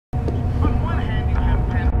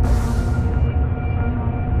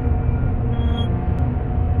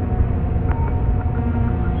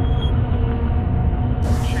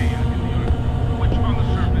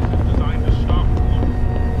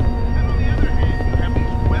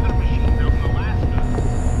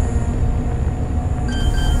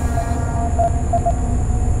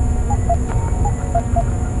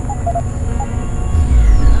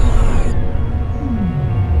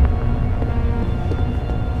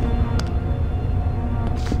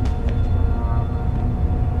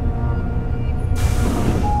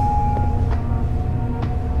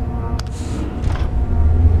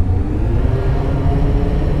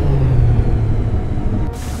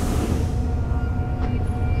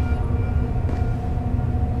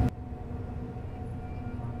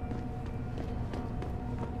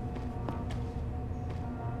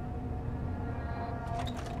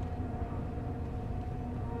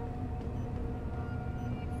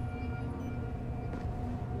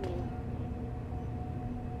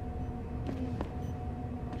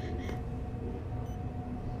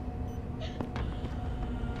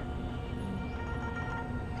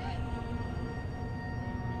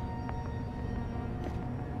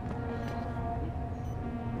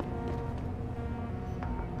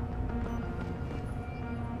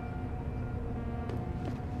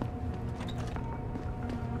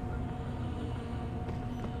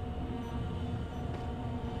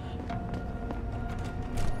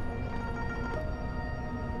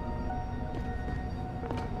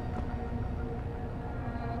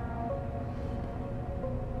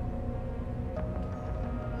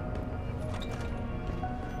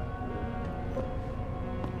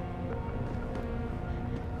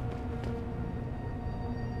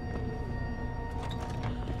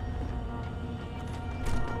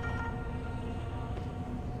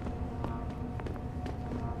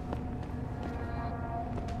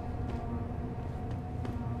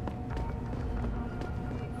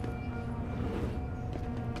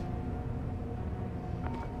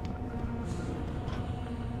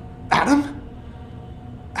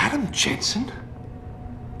Jensen?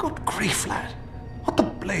 Good grief, lad. What the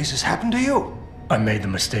blazes happened to you? I made the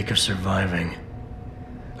mistake of surviving.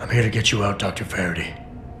 I'm here to get you out, Dr. Faraday.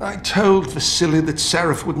 I told Vasily that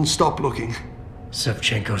Seraph wouldn't stop looking.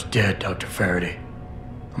 Sevchenko's dead, Dr. Faraday.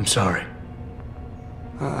 I'm sorry.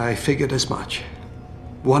 I figured as much.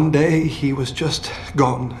 One day he was just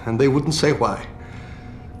gone, and they wouldn't say why.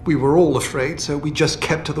 We were all afraid, so we just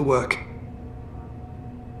kept to the work.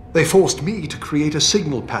 They forced me to create a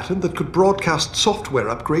signal pattern that could broadcast software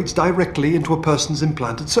upgrades directly into a person's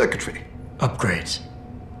implanted circuitry. Upgrades?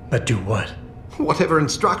 That do what? Whatever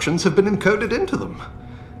instructions have been encoded into them.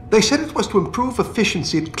 They said it was to improve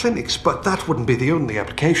efficiency at clinics, but that wouldn't be the only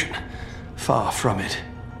application. Far from it.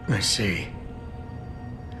 I see.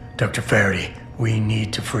 Dr. Faraday, we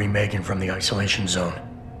need to free Megan from the isolation zone.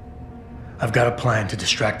 I've got a plan to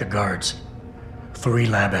distract the guards. 3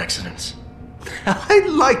 lab accidents. I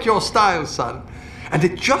like your style, son. And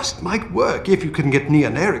it just might work if you can get Nia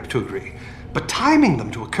and Eric to agree. But timing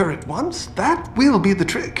them to occur at once, that will be the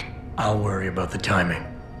trick. I'll worry about the timing.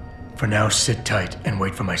 For now, sit tight and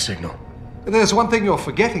wait for my signal. There's one thing you're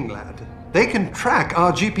forgetting, lad. They can track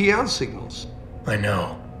our GPL signals. I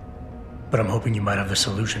know. But I'm hoping you might have the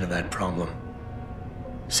solution to that problem.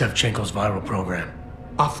 Sevchenko's viral program.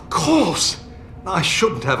 Of course! I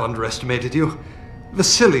shouldn't have underestimated you.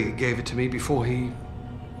 Vasily gave it to me before he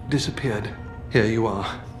disappeared. Here you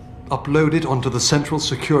are. Upload it onto the central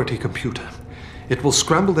security computer. It will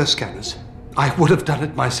scramble their scanners. I would have done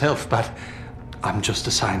it myself, but I'm just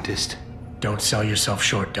a scientist. Don't sell yourself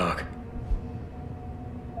short, Doc.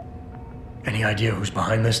 Any idea who's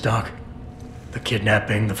behind this, Doc? The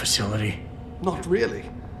kidnapping, the facility? Not really.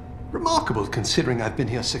 Remarkable considering I've been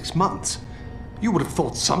here 6 months. You would have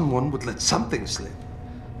thought someone would let something slip.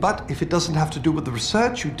 But if it doesn't have to do with the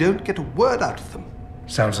research, you don't get a word out of them.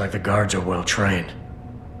 Sounds like the guards are well trained.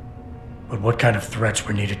 But what kind of threats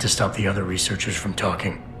were needed to stop the other researchers from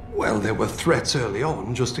talking? Well, there were threats early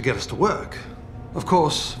on just to get us to work. Of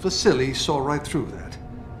course, Vasily saw right through that.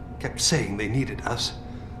 Kept saying they needed us.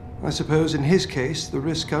 I suppose in his case, the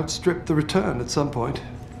risk outstripped the return at some point.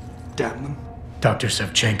 Damn them. Dr.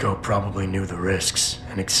 Sevchenko probably knew the risks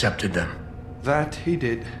and accepted them. That he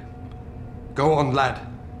did. Go on, lad.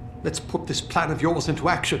 Let's put this plan of yours into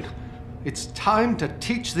action. It's time to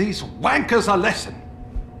teach these wankers a lesson.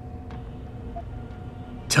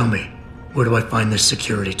 Tell me, where do I find this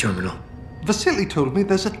security terminal? Vasily told me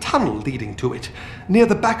there's a tunnel leading to it, near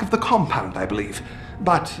the back of the compound, I believe.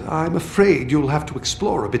 But I'm afraid you'll have to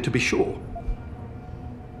explore a bit to be sure.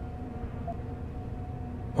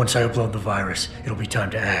 Once I upload the virus, it'll be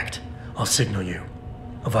time to act. I'll signal you.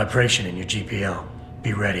 A vibration in your GPL.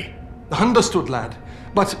 Be ready. Understood, lad.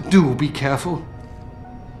 But do be careful.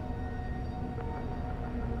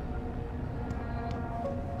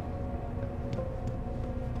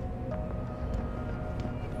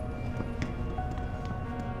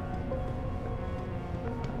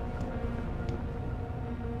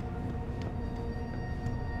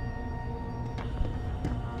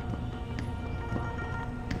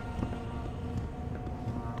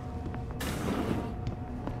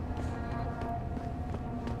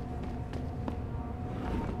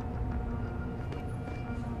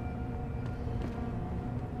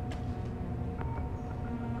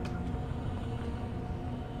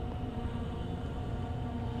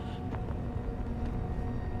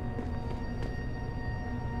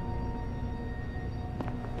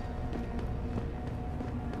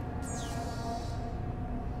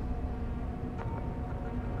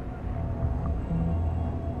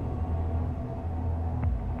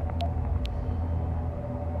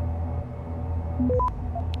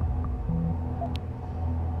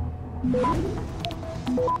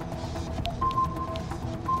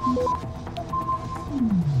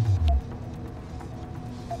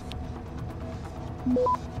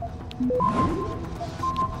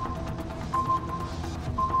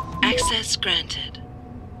 Access granted.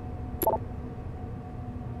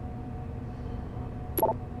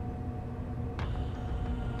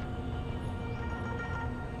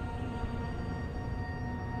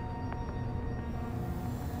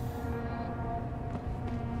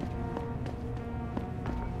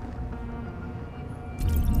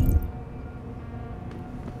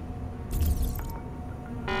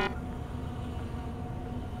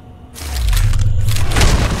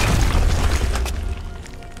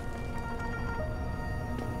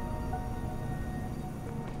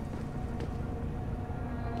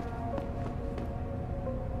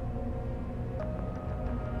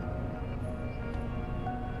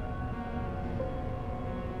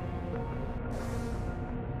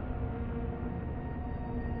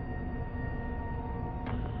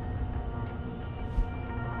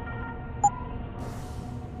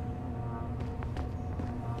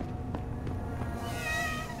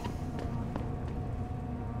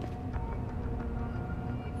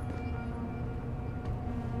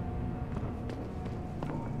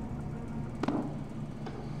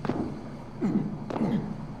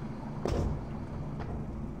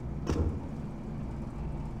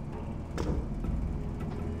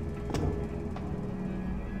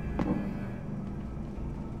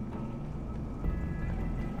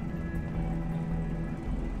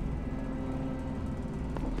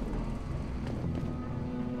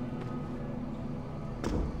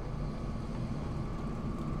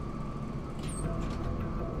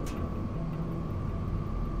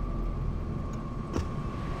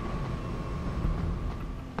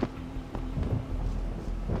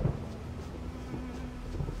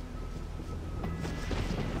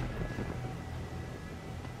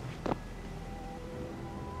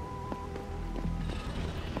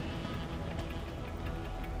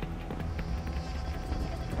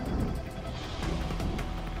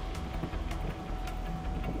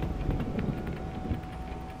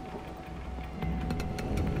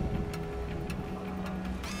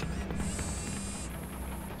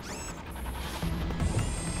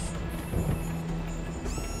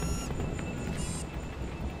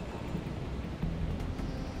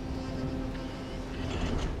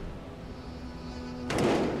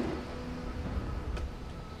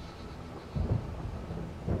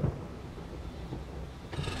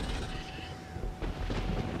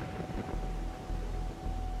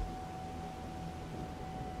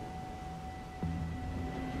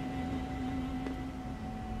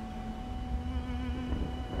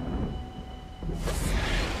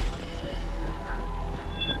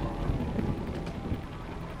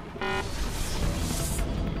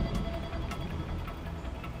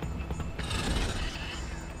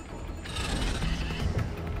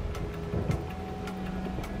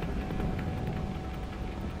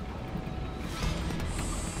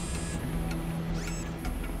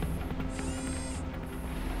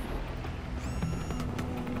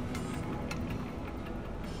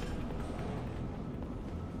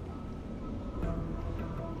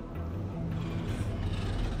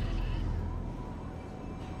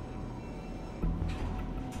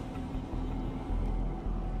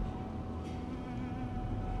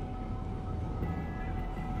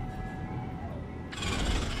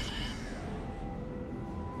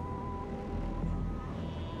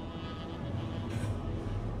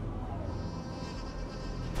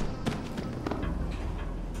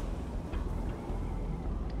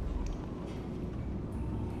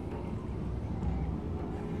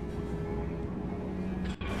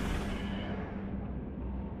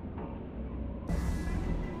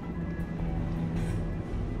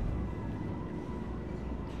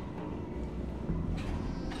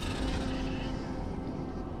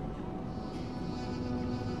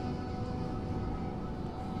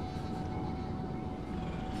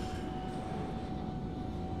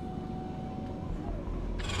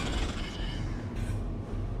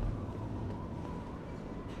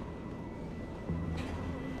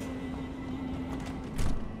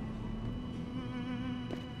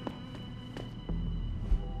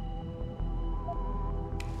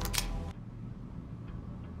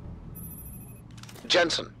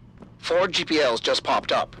 Jensen, 4 GPLs just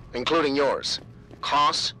popped up, including yours.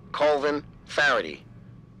 Koss, Colvin, Faraday.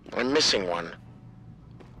 I'm missing one.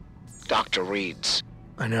 Dr. Reed's.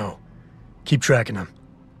 I know. Keep tracking them.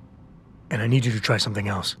 And I need you to try something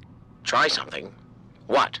else. Try something?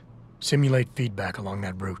 What? Simulate feedback along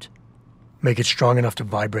that route. Make it strong enough to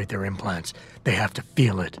vibrate their implants. They have to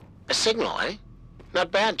feel it. A signal, eh? Not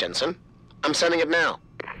bad, Jensen. I'm sending it now.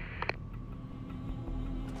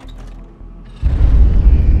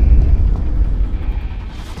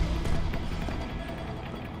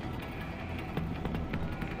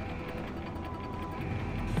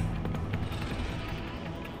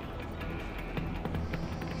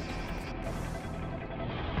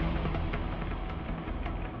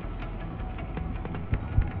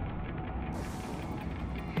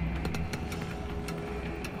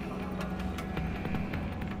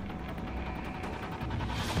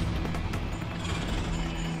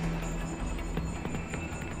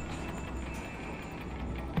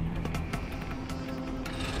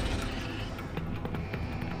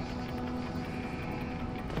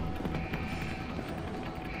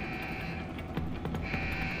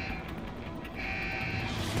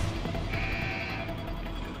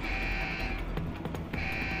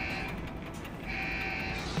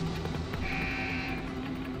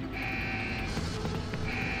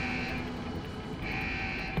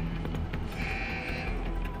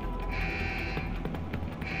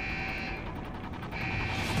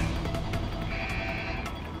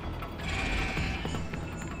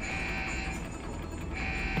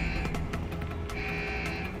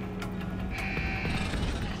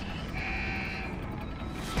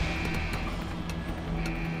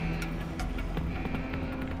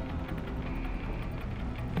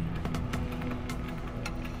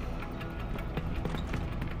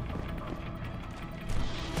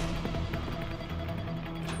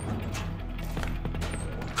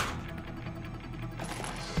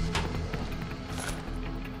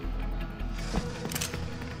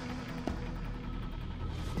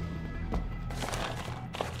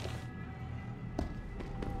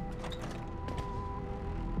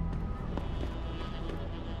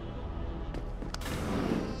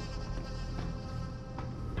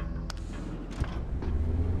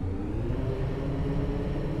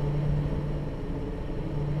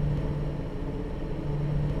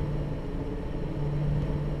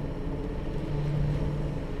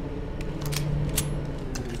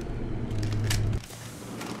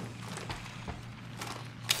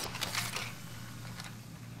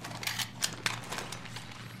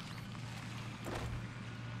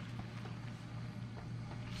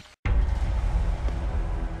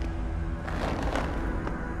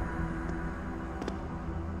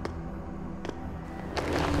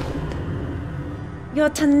 Your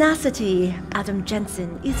tenacity, Adam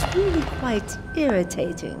Jensen, is really quite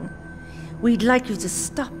irritating. We'd like you to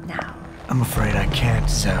stop now. I'm afraid I can't,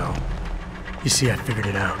 Zoe. You see, I figured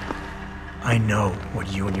it out. I know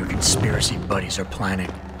what you and your conspiracy buddies are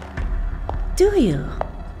planning. Do you?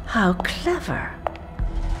 How clever.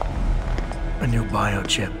 A new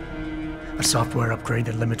biochip. A software upgrade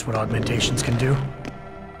that limits what augmentations can do.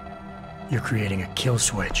 You're creating a kill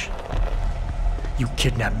switch. You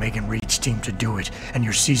kidnapped Megan Reed's team to do it, and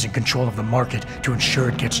you're seizing control of the market to ensure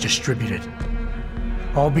it gets distributed.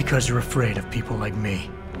 All because you're afraid of people like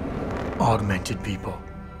me. Augmented people,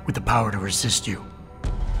 with the power to resist you.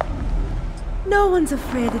 No one's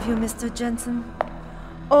afraid of you, Mr. Jensen.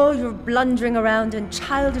 All your blundering around and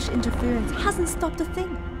childish interference hasn't stopped a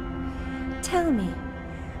thing. Tell me,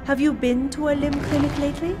 have you been to a limb clinic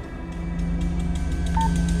lately?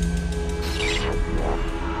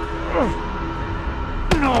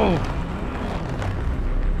 No!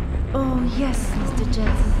 Oh, yes, Mr.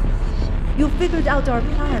 Jensen. You figured out our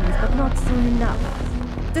plans, but not soon enough.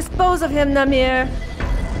 Dispose of him, Namir.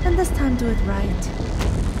 And this time do it right.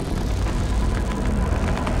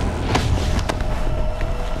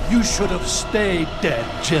 You should have stayed dead,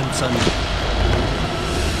 Jensen.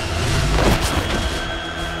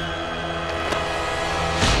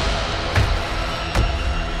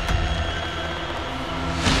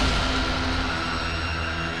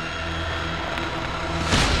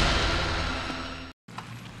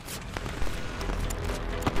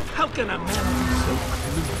 How can a man be so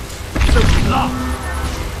clueless, so lost?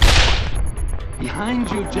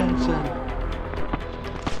 Behind you, Jensen.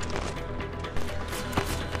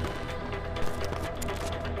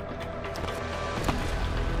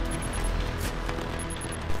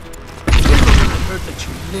 That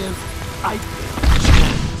you live, I get a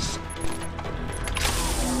chance.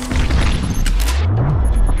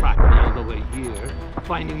 Track me all the way here.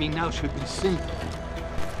 Finding me now should be simple.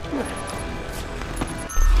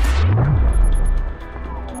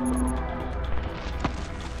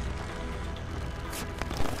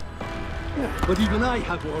 But even I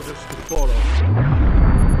have orders to follow.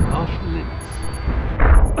 Off limits.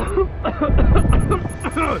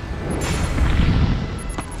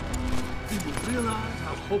 Realize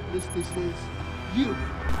how hopeless this is? You.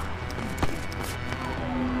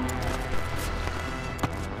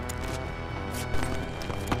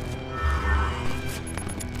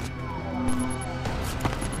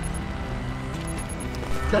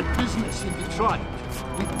 That business in Detroit.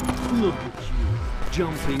 Look at you,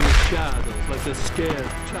 jumping in shadows like a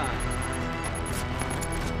scared child.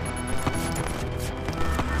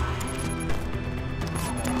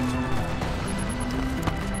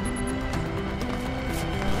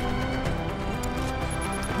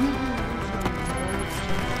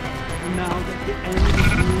 Now that the end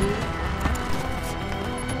is near.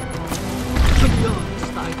 To be honest,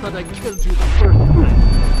 I thought I killed you the first time.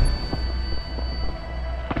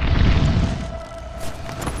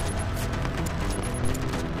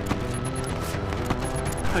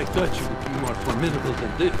 I thought you would be more formidable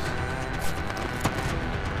than this.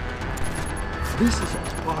 This is as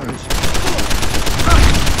far as you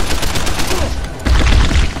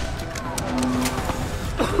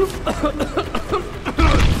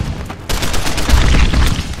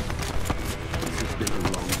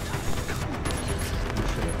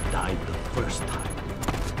first time.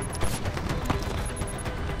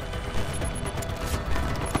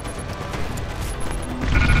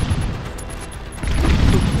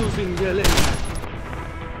 Losing the leg.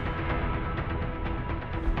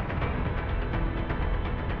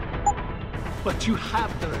 But you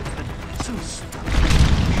have the record, so stop.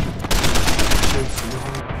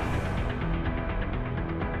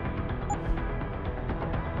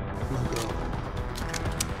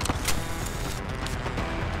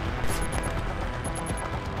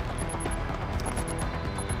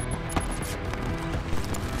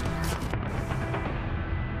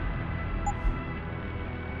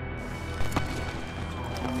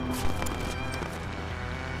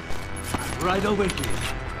 Right over here.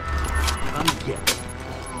 Come get it.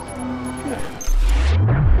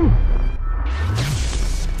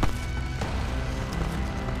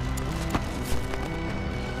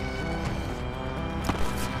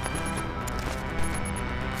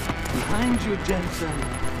 Behind you, Jensen.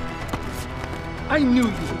 I knew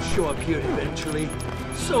you would show up here eventually.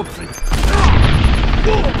 So pretty.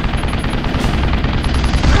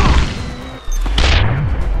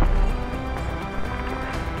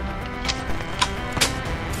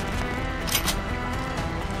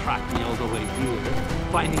 Track me all the way here.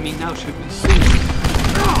 Finding me now should be simple.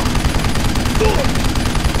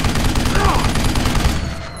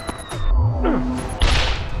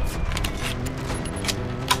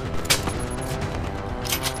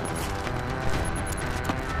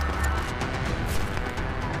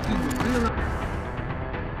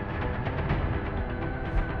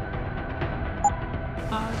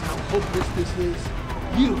 hopeless this is?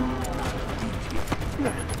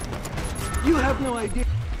 You have no idea.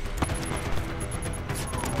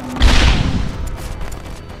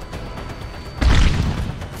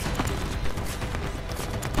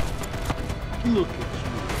 Look at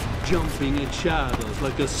you, jumping at shadows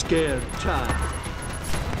like a scared child.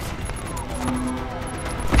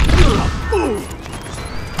 You're a fool!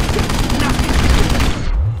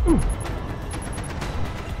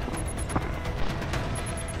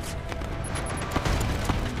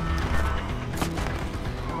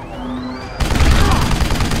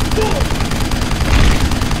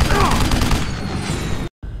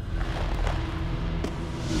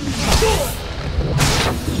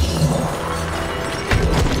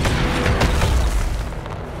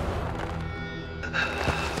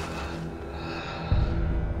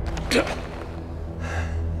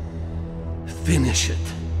 Finish it.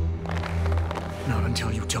 Not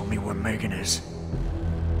until you tell me where Megan is.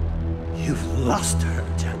 You've lost her,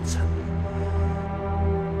 Jensen.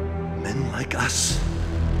 Men like us,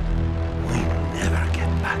 we never get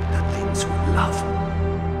back the things we love.